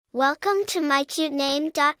Welcome to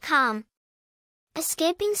mycutename.com.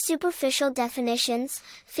 Escaping superficial definitions,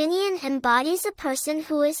 Finnian embodies a person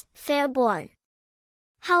who is fair-born.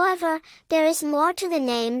 However, there is more to the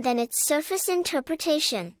name than its surface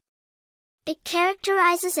interpretation. It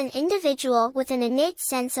characterizes an individual with an innate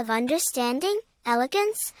sense of understanding,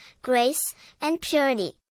 elegance, grace, and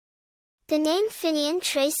purity. The name Finnian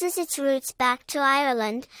traces its roots back to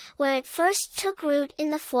Ireland, where it first took root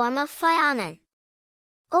in the form of Fiannan.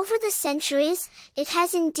 Over the centuries, it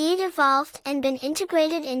has indeed evolved and been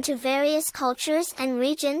integrated into various cultures and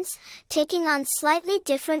regions, taking on slightly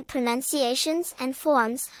different pronunciations and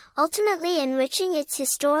forms, ultimately enriching its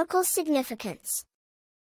historical significance.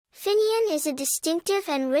 Finnian is a distinctive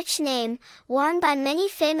and rich name, worn by many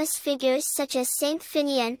famous figures such as Saint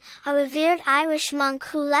Finnian, a revered Irish monk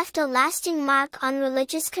who left a lasting mark on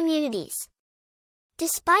religious communities.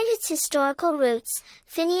 Despite its historical roots,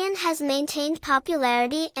 Finnian has maintained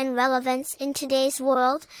popularity and relevance in today's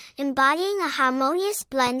world, embodying a harmonious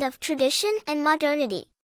blend of tradition and modernity.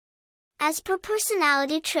 As per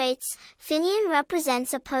personality traits, Finnian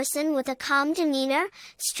represents a person with a calm demeanor,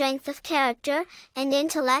 strength of character, and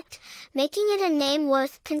intellect, making it a name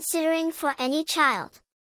worth considering for any child.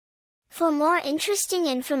 For more interesting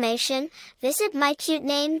information, visit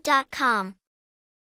mycutename.com.